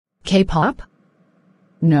K-pop?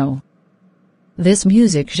 No. This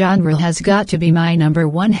music genre has got to be my number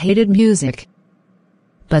one hated music.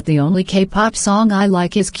 But the only K-pop song I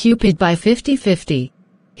like is Cupid by 50/50.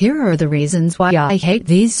 Here are the reasons why I hate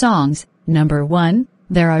these songs. Number 1,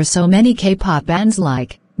 there are so many K-pop bands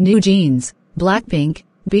like New Jeans, Blackpink,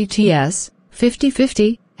 BTS,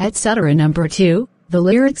 50/50, etc. Number 2, the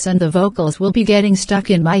lyrics and the vocals will be getting stuck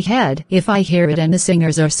in my head if I hear it, and the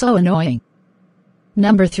singers are so annoying.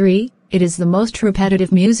 Number 3, it is the most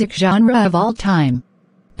repetitive music genre of all time.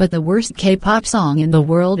 But the worst K-pop song in the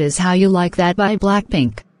world is How You Like That by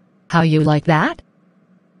Blackpink. How you like that?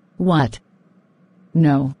 What?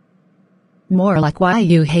 No. More like why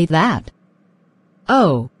you hate that.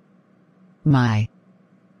 Oh. My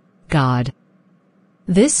God.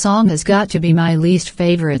 This song has got to be my least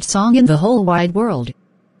favorite song in the whole wide world.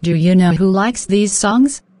 Do you know who likes these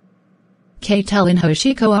songs? Alyza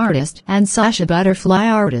Hoshiko artist and Sasha Butterfly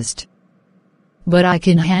artist. But I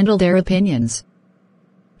can handle their opinions.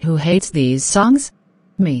 Who hates these songs?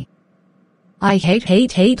 Me. I hate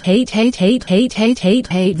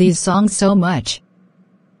these songs so much.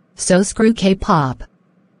 So screw K-pop.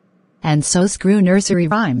 And so screw nursery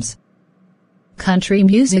rhymes. Country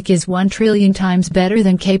music is 1 trillion times better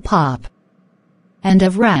than K-pop. End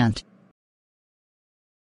of rant.